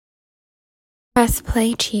Press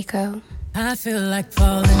play, Chico. I feel like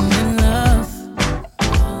falling in love.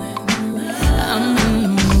 I'm in the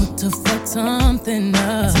mood to fuck something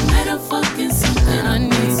up. Tonight I'm fucking something. I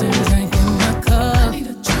need some drink in my cup. I need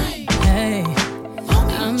a drink. Hey,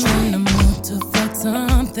 I'm in the mood to fuck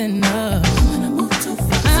something up. I'm in the mood to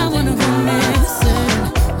fuck I wanna something go up.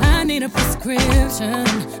 missing. I need a prescription.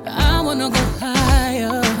 I wanna go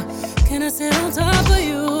higher. Can I sit on top of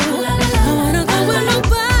you? I wanna go where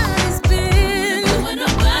nobody's been. Where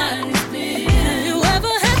nobody's been. Have you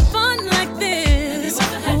ever had fun like this?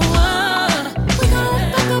 We gon'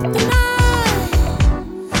 fuck up the night.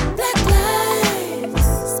 Black lights.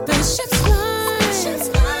 Spaceships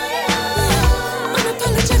fly.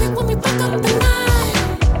 Unapologetic when we fuck up the night.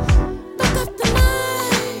 Fuck up the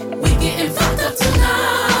night. We getting fucked up tonight.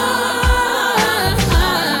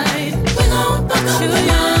 We gon' fuck up the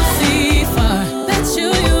night. See far. Bet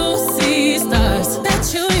you see stars. Bet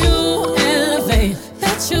you elevate.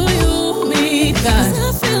 Bet you meet God. 'Cause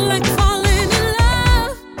I feel like falling in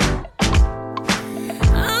love.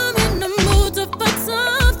 I'm in the mood to fuck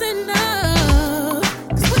something up.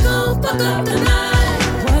 'Cause we gon' fuck up the night.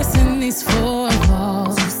 What's in these four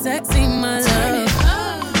walls? You sexy, my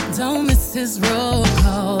love. Don't miss his role.